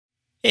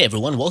Hey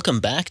everyone, welcome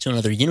back to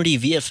another Unity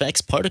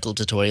VFX particle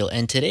tutorial,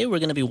 and today we're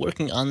going to be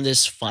working on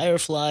this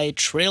firefly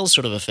trail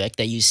sort of effect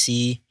that you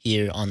see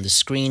here on the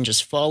screen,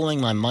 just following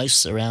my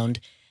mouse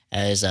around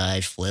as I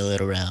flail it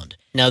around.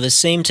 Now this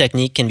same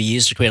technique can be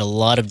used to create a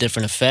lot of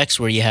different effects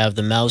where you have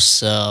the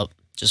mouse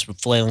just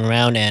flailing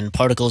around and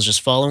particles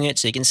just following it.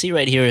 So you can see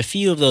right here a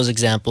few of those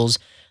examples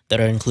that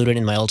are included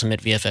in my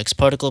Ultimate VFX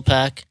particle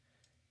pack.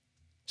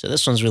 So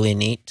this one's really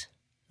neat.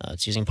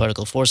 It's using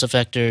particle force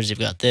effectors. You've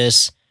got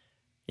this.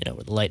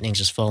 Where the lightning's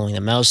just following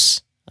the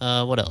mouse.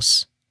 What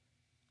else?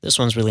 This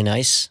one's really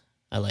nice.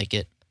 I like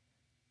it.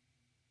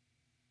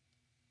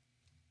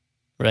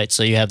 Right,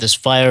 so you have this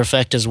fire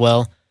effect as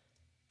well,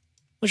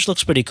 which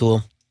looks pretty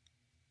cool.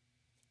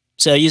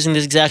 So using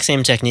this exact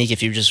same technique,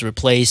 if you just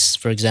replace,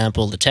 for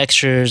example, the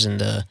textures and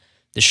the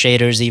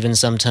shaders even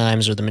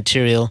sometimes, or the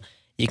material,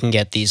 you can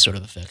get these sort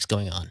of effects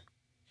going on.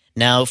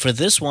 Now, for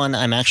this one,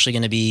 I'm actually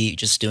going to be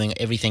just doing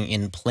everything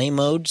in play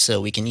mode, so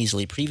we can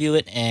easily preview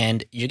it,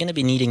 and you're going to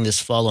be needing this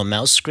follow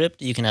mouse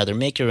script. You can either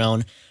make your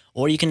own,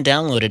 or you can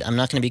download it. I'm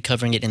not going to be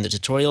covering it in the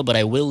tutorial, but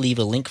I will leave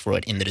a link for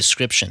it in the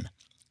description.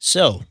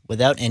 So,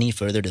 without any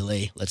further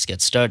delay, let's get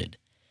started.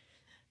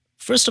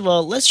 First of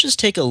all, let's just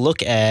take a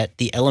look at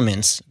the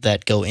elements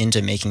that go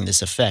into making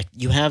this effect.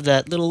 You have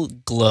that little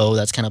glow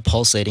that's kind of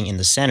pulsating in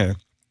the center.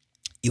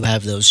 You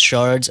have those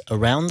shards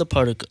around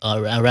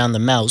the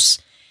mouse.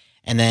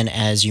 And then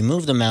as you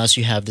move the mouse,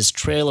 you have this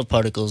trail of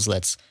particles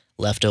that's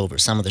left over.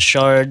 Some of the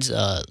shards,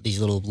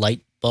 these little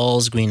light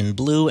balls, green and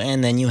blue,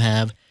 and then you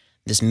have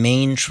this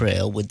main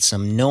trail with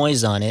some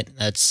noise on it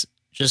that's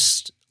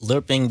just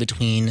lerping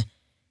between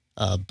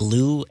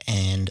blue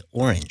and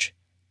orange.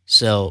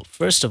 So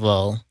first of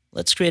all,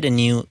 let's create a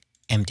new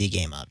empty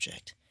game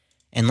object.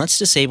 And let's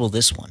disable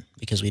this one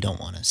because we don't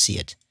want to see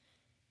it.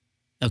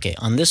 Okay,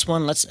 on this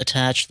one, let's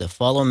attach the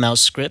follow mouse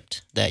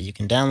script that you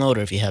can download,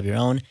 or if you have your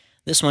own.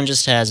 This one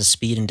just has a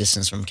speed and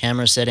distance from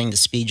camera setting. The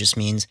speed just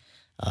means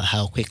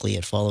how quickly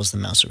it follows the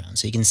mouse around.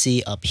 So you can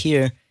see up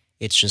here,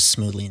 it's just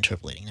smoothly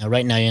interpolating. Now,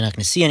 right now, you're not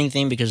going to see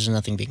anything because there's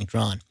nothing being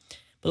drawn.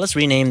 But let's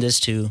rename this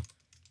to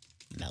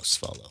mouse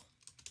follow,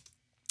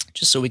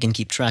 just so we can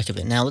keep track of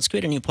it. Now, let's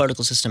create a new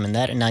particle system in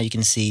that, and now you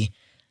can see,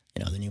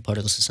 the new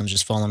particle system is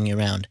just following me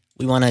around.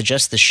 We want to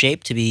adjust the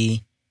shape to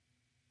be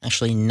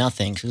actually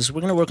nothing, because we're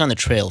going to work on the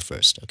trail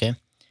first, okay?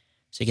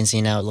 So you can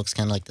see now it looks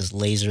kind of like this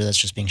laser that's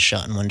just being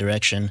shot in one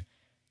direction.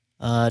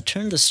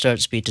 Turn the start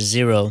speed to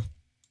 0,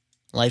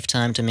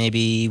 lifetime to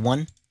maybe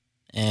 1,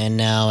 and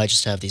now I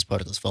just have these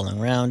particles following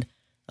around.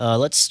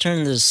 Let's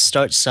turn the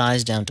start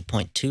size down to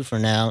 0.2 for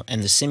now,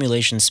 and the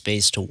simulation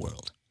space to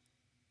world.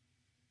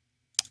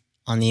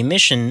 On the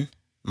emission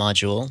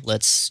module,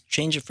 let's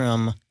change it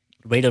from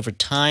rate over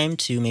time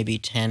to maybe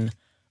 10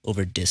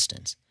 over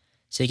distance.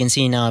 So you can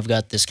see now I've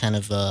got this kind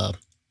of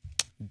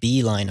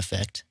beeline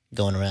effect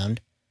going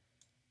around.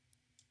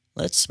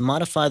 Let's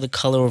modify the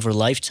color over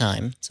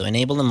lifetime. So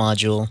enable the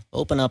module,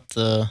 open up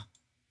the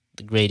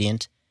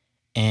gradient,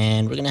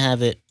 and we're going to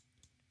have it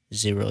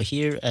 0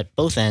 here at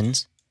both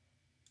ends,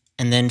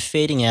 and then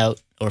fading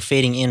out, or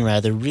fading in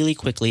rather, really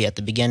quickly at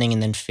the beginning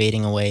and then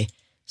fading away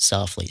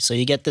softly. So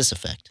you get this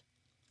effect.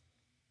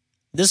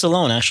 This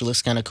alone actually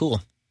looks kind of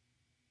cool.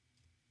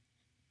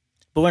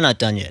 But we're not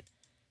done yet.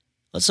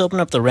 Let's open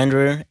up the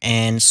renderer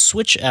and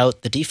switch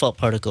out the default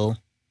particle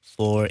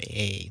for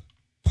a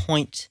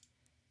point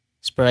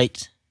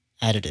sprite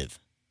additive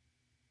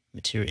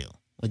material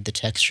with the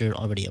texture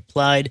already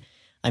applied.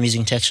 I'm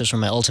using textures from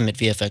my Ultimate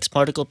VFX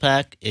particle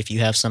pack. If you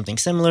have something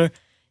similar,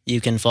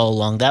 you can follow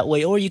along that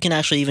way, or you can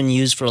actually even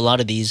use for a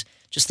lot of these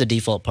just the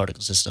default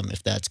particle system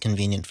if that's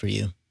convenient for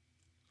you.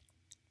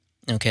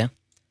 Okay,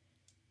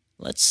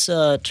 let's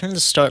turn the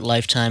start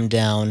lifetime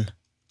down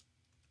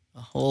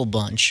a whole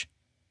bunch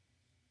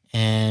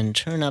and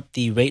turn up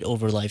the rate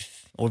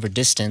over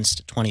distance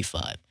to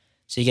 25.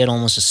 So you get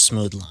almost a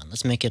smooth line.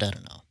 Let's make it, I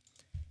don't know.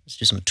 Let's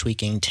do some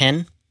tweaking.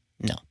 10?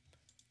 No.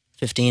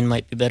 15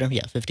 might be better.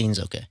 Yeah, 15 is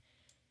okay.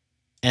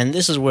 And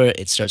this is where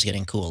it starts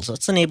getting cool. So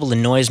let's enable the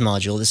noise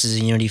module. This is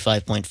a Unity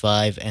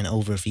 5.5 and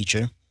over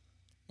feature.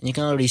 And you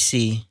can already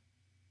see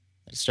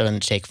it's starting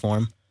to take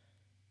form.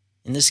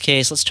 In this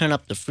case, let's turn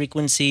up the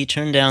frequency,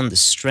 turn down the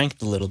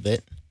strength a little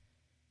bit.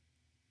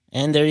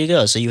 And there you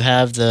go. So you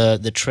have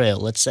the trail.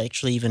 Let's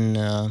actually even,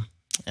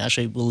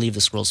 we'll leave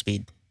the scroll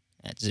speed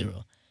at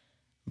 0.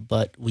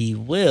 But we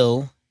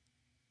will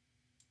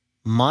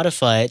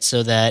modify it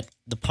so that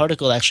the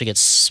particle actually gets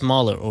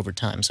smaller over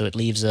time. So it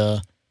leaves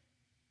a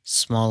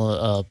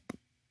smaller,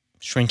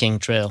 shrinking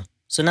trail.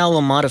 So now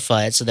we'll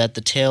modify it so that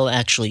the tail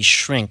actually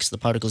shrinks. The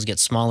particles get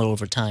smaller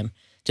over time.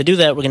 To do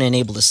that, we're going to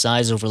enable the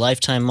size over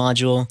lifetime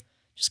module.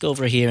 Just go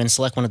over here and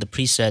select one of the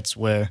presets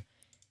where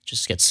it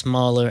just gets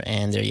smaller,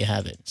 and there you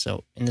have it.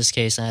 So in this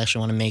case, I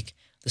actually want to make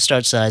the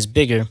start size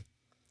bigger.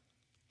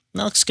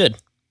 That looks good.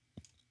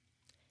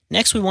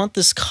 Next, we want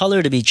this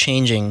color to be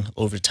changing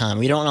over time.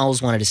 We don't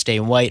always want it to stay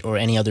white or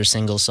any other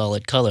single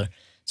solid color.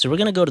 So we're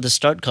going to go to the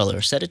start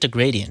color, set it to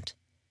gradient.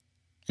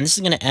 And this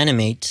is going to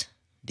animate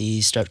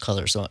the start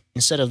color. So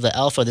instead of the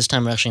alpha, this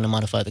time we're actually going to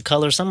modify the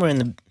color. Somewhere in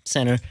the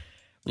center,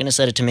 We're going to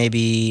set it to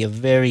maybe a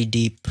very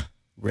deep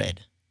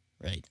red,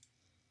 right?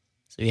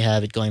 So you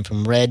have it going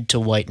from red to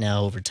white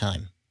now over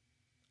time,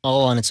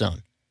 all on its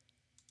own.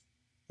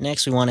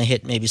 Next, we want to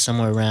hit maybe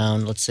somewhere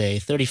around, let's say,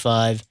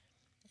 35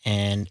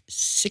 and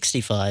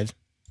 65,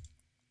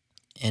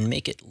 and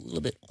make it a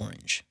little bit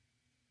orange.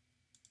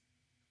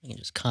 We can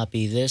just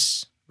copy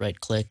this,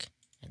 right-click,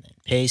 and then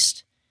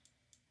paste.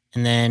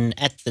 And then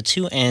at the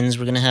two ends,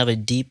 we're going to have a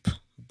deep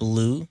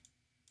blue.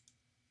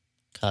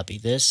 Copy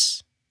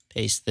this,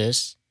 paste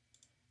this.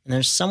 And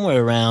there's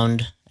somewhere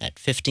around at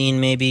 15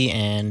 maybe,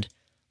 and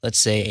let's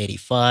say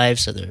 85,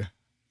 so they're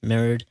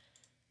mirrored.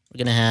 We're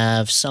going to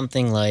have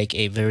something like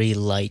a very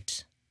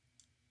light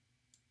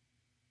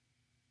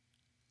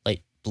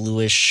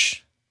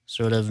bluish,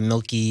 sort of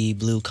milky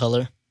blue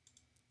color.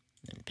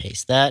 And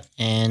paste that.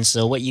 And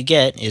so what you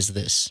get is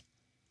this.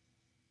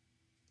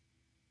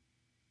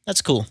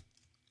 That's cool.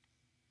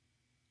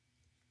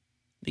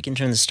 We can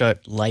turn the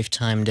start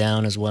lifetime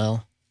down as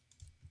well,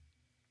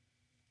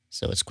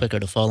 so it's quicker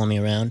to follow me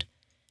around.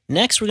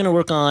 Next, we're going to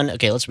work on,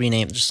 okay, let's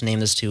just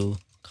name this to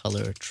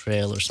color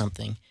trail or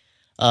something.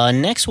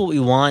 Next, what we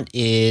want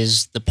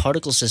is the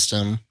particle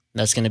system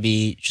that's going to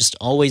be just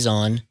always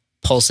on,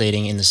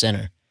 pulsating in the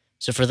center.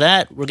 So for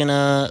that, we're going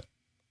to,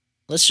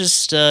 let's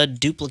just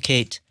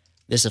duplicate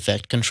this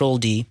effect, Control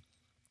D,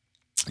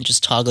 and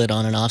just toggle it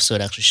on and off so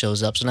it actually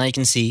shows up. So now you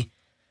can see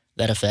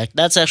that effect.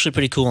 That's actually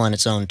pretty cool on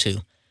its own too.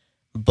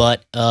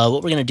 But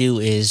what we're going to do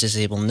is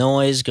disable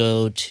noise,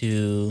 go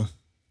to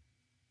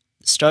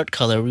start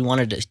color. We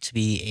wanted it to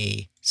be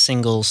a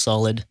single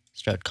solid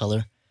start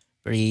color,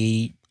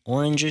 very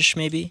orangish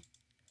maybe,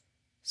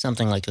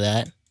 something like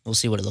that. We'll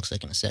see what it looks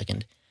like in a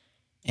second.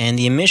 And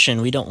the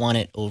emission, we don't want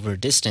it over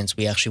distance,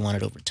 we actually want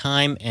it over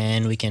time,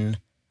 and we can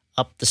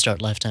up the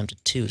start lifetime to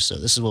 2, so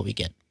this is what we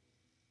get.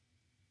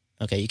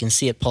 Okay, you can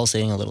see it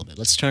pulsating a little bit.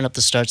 Let's turn up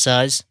the start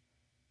size.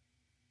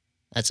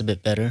 That's a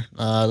bit better.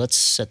 Let's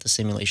set the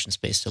simulation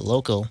space to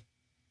local.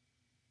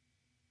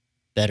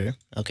 Better,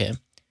 okay.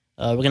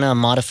 We're going to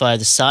modify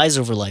the size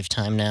over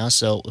lifetime now,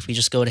 so if we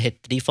just go to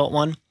hit the default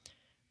one,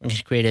 we're going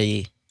to create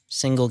a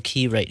single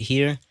key right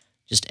here.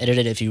 Just edit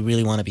it if you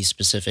really want to be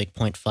specific,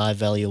 0.5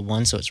 value of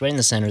 1, so it's right in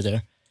the center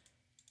there.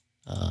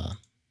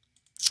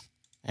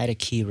 Add a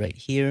key right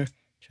here,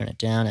 turn it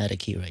down, add a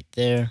key right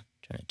there,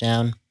 turn it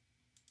down.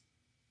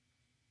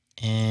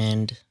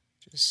 And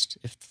just,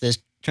 if this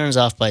turns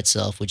off by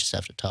itself, we just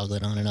have to toggle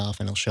it on and off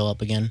and it'll show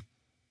up again.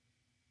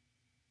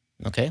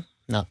 Okay,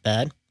 not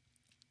bad.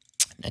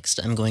 Next,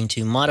 I'm going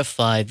to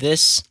modify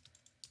this.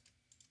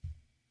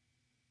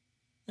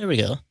 There we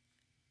go.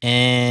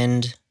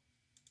 And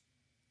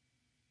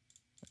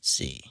let's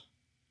see.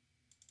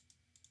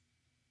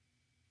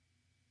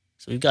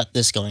 So we've got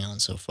this going on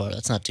so far.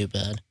 That's not too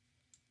bad.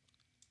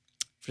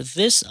 For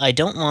this, I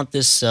don't want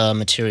this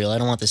material. I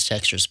don't want this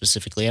texture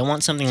specifically. I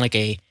want something like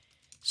a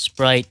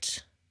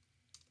sprite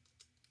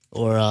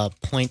or a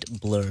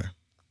point blur.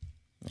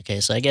 Okay,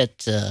 so I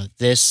get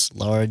this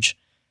large.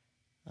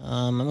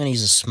 I'm going to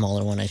use a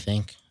smaller one, I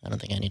think. I don't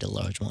think I need a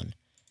large one.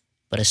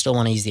 But I still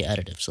want to use the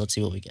additive, so let's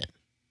see what we get.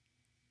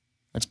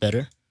 That's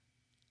better.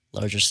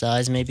 Larger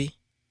size, maybe.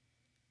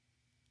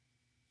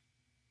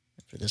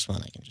 For this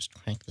one, I can just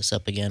crank this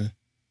up again.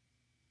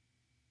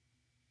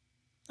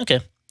 Okay,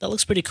 that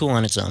looks pretty cool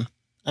on its own.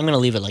 I'm going to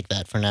leave it like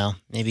that for now.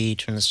 Maybe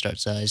turn the start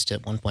size to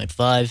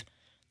 1.5.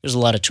 There's a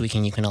lot of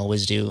tweaking you can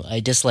always do.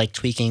 I dislike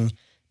tweaking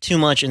too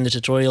much in the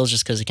tutorials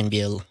just because it can be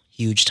a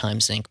huge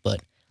time sink,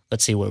 but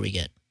let's see where we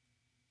get.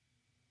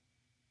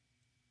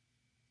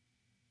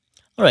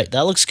 Alright,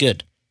 that looks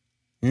good.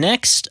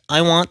 Next,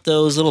 I want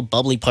those little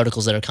bubbly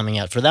particles that are coming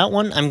out. For that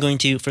one, I'm going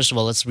to, first of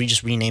all, let's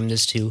just rename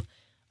this to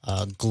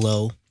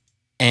glow.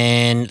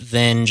 And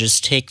then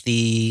just take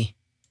the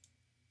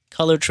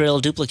color trail,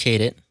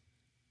 duplicate it.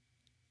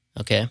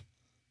 Okay,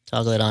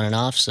 toggle it on and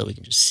off so we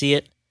can just see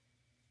it.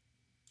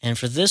 And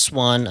for this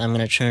one, I'm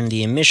going to turn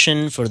the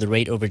emission for the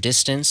rate over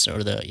distance,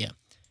 or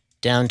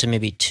down to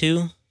maybe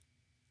 2.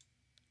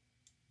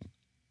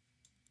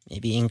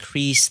 Maybe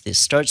increase the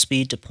start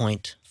speed to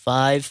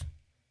 0.5.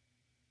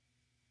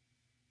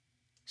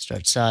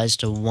 Start size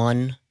to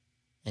 1,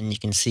 and you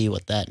can see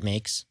what that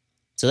makes.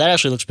 So that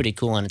actually looks pretty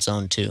cool on its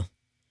own too.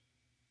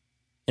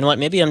 You know what,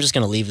 maybe I'm just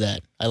going to leave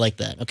that. I like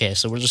that. Okay,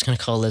 so we're just going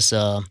to call this,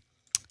 I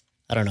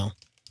don't know,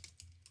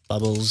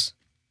 bubbles.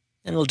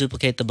 And we'll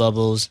duplicate the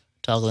bubbles,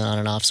 toggle it on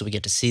and off so we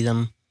get to see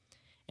them.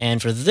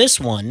 And for this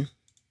one,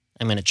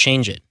 I'm going to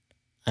change it.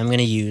 I'm going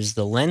to use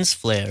the lens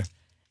flare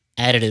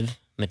additive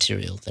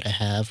material that I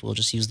have. We'll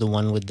just use the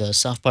one with the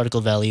soft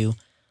particle value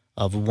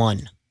of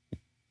 1.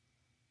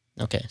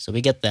 Okay, so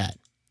we get that.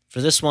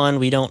 For this one,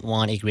 we don't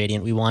want a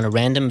gradient. We want a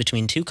random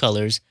between 2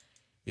 colors.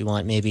 We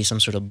want maybe some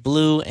sort of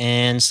blue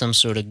and some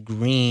sort of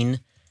green.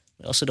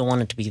 We also don't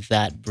want it to be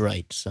that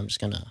bright. So I'm just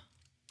going to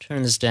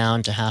turn this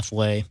down to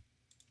halfway.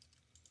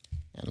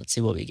 And let's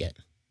see what we get.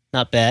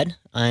 Not bad.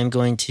 I'm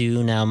going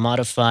to now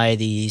modify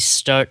the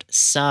start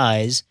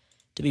size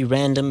to be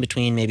random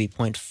between maybe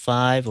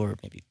 0.5 or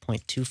maybe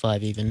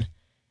 0.25 even,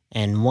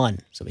 and 1.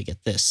 So we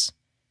get this.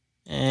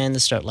 And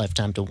the start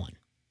lifetime to 1.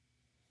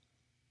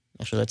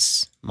 Actually,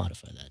 let's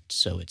modify that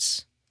so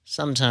it's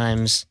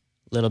sometimes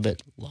a little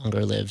bit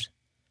longer lived.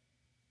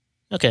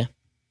 Okay.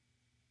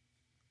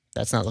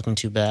 That's not looking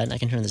too bad. I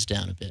can turn this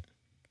down a bit.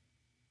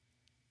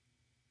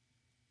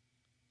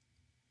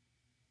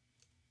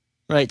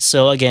 Right,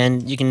 so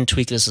again, you can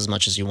tweak this as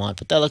much as you want,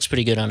 but that looks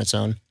pretty good on its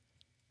own.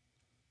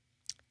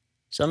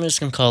 So I'm just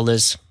going to call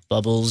this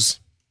bubbles,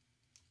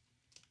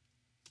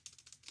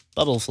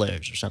 bubble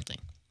flares or something.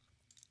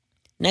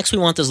 Next, we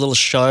want those little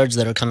shards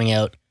that are coming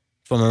out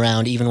from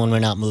around even when we're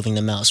not moving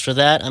the mouse. For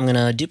that, I'm going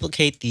to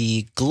duplicate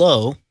the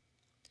glow.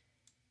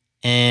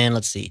 And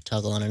let's see,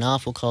 toggle on and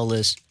off. We'll call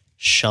this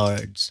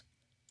shards.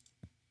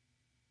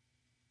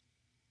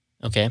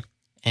 Okay,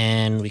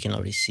 and we can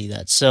already see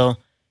that. So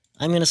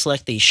I'm going to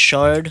select the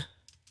shard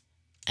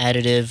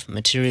additive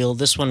material,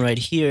 this one right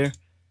here.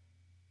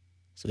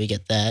 So we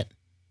get that.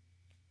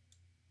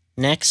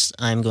 Next,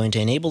 I'm going to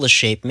enable the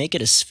shape, make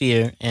it a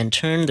sphere, and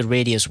turn the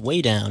radius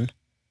way down.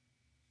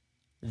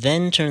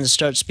 Then turn the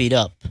start speed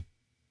up.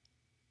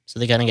 So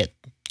they gotta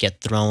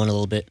get thrown a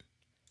little bit.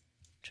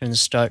 Turn the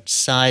start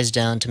size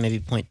down to maybe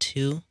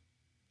 0.2.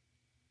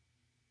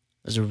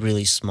 Those are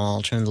really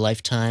small. Turn the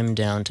lifetime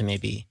down to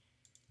maybe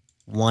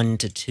 1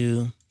 to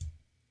 2.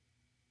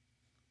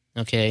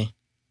 Okay,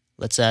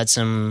 let's add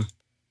some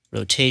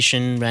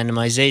rotation,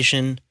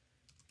 randomization,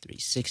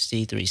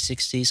 360,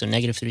 360, so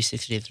negative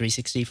 360 to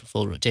 360 for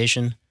full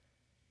rotation.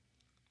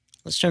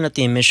 Let's turn up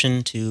the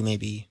emission to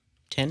maybe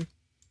 10.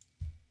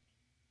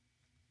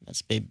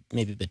 That's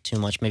maybe a bit too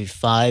much. Maybe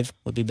 5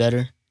 would be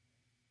better.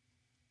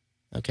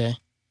 Okay.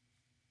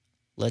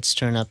 Let's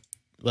turn up,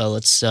 well,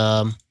 let's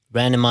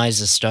randomize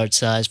the start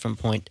size from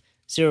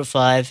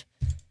 0.05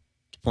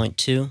 to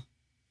 0.2.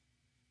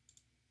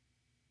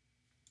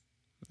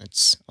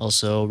 Let's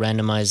also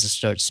randomize the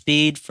start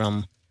speed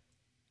from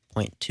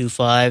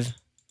 0.25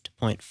 to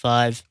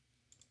 0.5.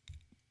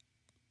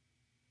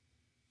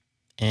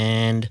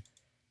 And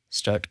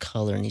start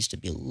color needs to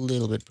be a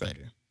little bit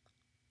brighter.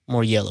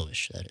 More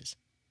yellowish, that is.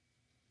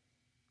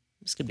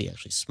 This could be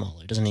actually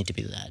smaller. It doesn't need to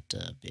be that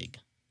big.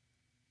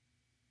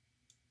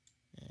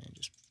 And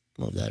just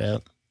move that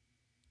out.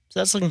 So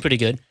that's looking pretty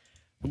good.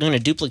 We're going to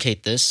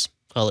duplicate this,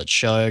 call it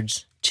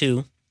shards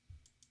 2.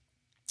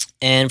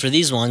 And for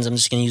these ones, I'm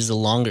just going to use the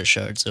longer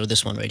shard, so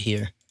this one right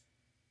here.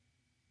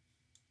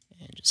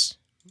 And just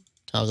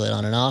toggle it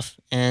on and off,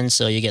 and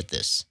so you get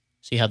this.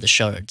 So you have the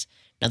shards.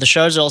 Now the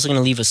shards are also going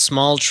to leave a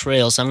small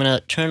trail, so I'm going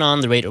to turn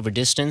on the rate over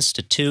distance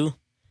to 2,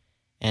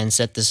 and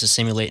set this to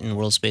simulate in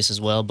world space as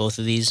well. Both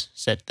of these,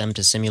 set them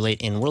to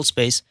simulate in world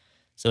space,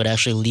 so it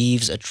actually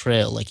leaves a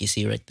trail like you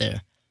see right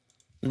there.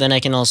 And then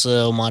I can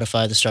also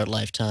modify the start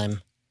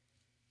lifetime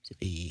to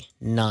be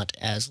not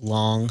as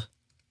long.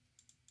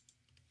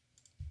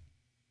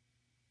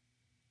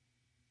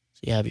 So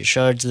you have your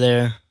shards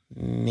there.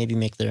 Maybe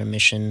make their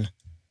emission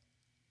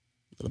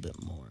a little bit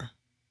more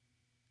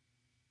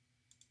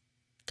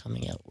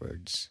coming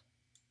outwards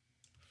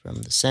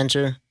from the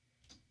center.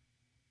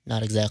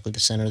 Not exactly the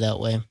center that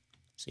way.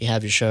 So you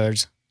have your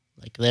shards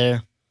like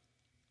there.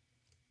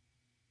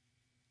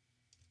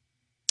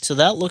 So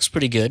that looks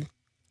pretty good.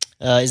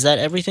 Is that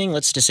everything?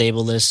 Let's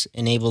disable this.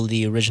 Enable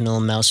the original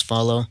mouse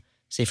follow.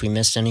 See if we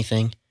missed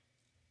anything.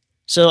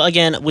 So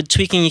again, with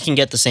tweaking, you can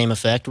get the same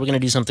effect. We're going to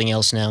do something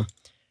else now.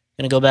 I'm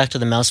going to go back to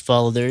the mouse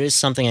follow. There is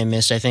something I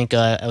missed. I think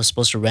I was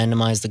supposed to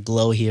randomize the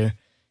glow here.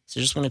 So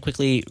just want to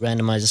quickly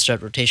randomize the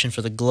start rotation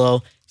for the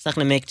glow. It's not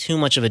going to make too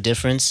much of a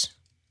difference.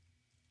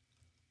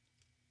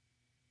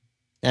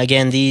 Now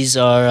again, these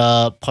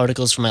are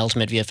particles from my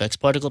Ultimate VFX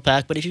particle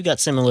pack, but if you've got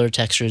similar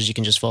textures, you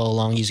can just follow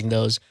along using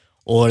those,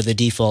 or the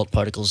default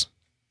particles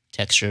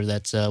texture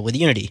that's with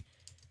Unity,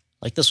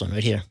 like this one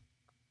right here.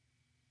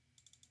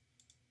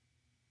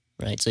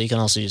 Right, so you can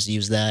also just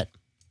use that.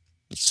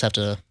 You just have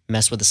to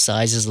mess with the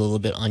sizes a little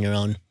bit on your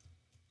own.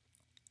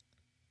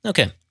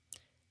 Okay,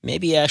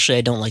 maybe actually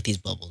I don't like these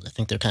bubbles. I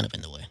think they're kind of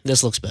in the way.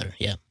 This looks better,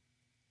 yeah.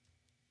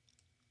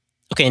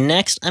 Okay,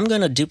 next I'm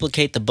going to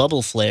duplicate the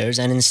bubble flares,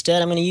 and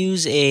instead I'm going to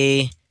use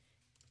a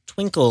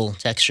twinkle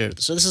texture.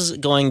 So this is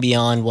going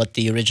beyond what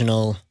the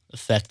original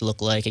effect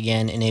looked like.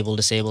 Again, enable,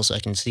 disable so I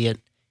can see it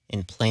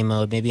in play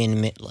mode. Maybe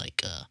emit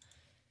like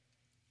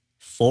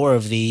 4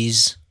 of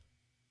these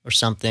or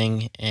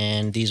something,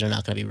 and these are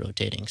not going to be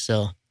rotating.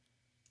 So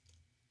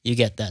you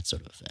get that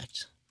sort of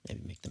effect.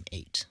 Maybe make them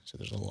 8, so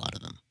there's a lot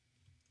of them.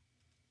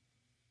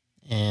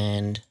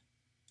 And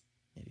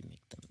maybe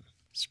make them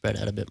spread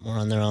out a bit more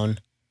on their own.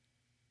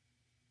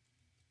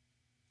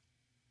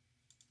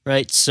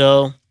 Right,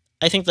 so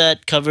I think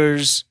that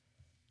covers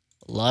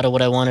a lot of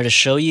what I wanted to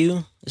show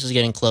you. This is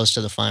getting close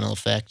to the final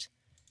effect.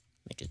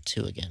 Make it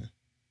 2 again.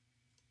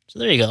 So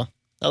there you go.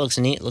 That looks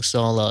neat. It looks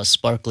all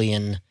sparkly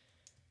and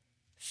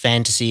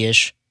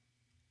fantasy-ish.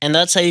 And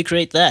that's how you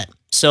create that.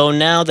 So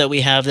now that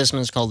we have this, I'm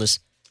going to call this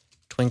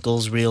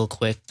twinkles real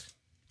quick.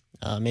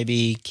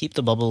 Maybe keep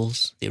the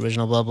bubbles, the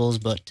original bubbles,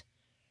 but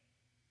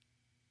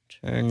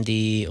turn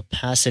the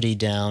opacity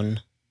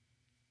down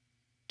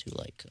to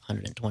like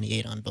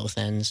 128 on both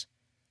ends.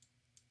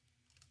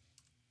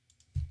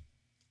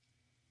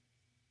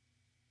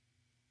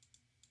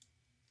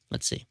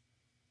 Let's see.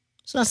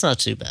 So that's not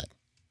too bad.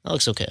 That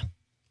looks okay.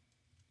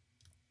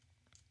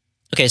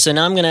 Okay, so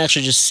now I'm going to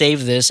actually just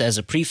save this as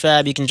a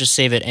prefab. You can just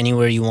save it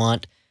anywhere you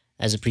want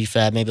as a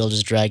prefab. Maybe I'll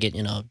just drag it,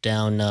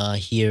 down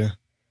here.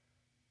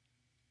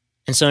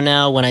 And so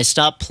now when I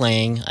stop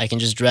playing, I can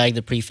just drag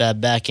the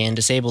prefab back in,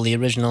 disable the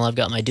original. I've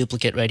got my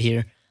duplicate right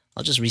here.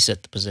 I'll just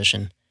reset the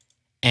position.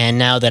 And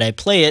now that I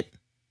play it,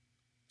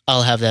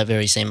 I'll have that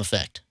very same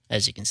effect,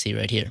 as you can see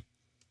right here.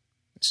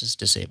 Let's just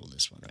disable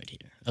this one right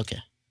here. Okay.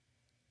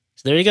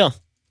 So there you go.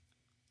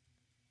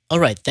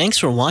 Alright, thanks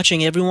for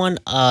watching, everyone.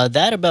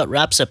 That about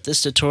wraps up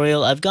this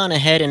tutorial. I've gone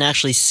ahead and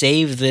actually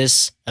saved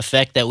this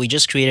effect that we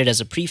just created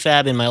as a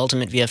prefab in my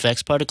Ultimate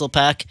VFX particle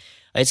pack.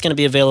 It's going to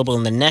be available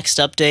in the next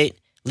update.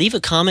 Leave a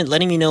comment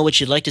letting me know what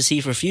you'd like to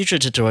see for future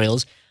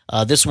tutorials.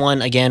 This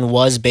one, again,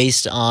 was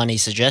based on a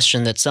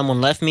suggestion that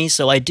someone left me,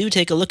 so I do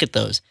take a look at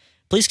those.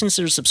 Please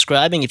consider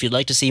subscribing if you'd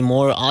like to see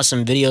more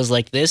awesome videos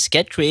like this.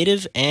 Get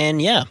creative,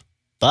 and yeah,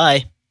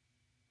 bye.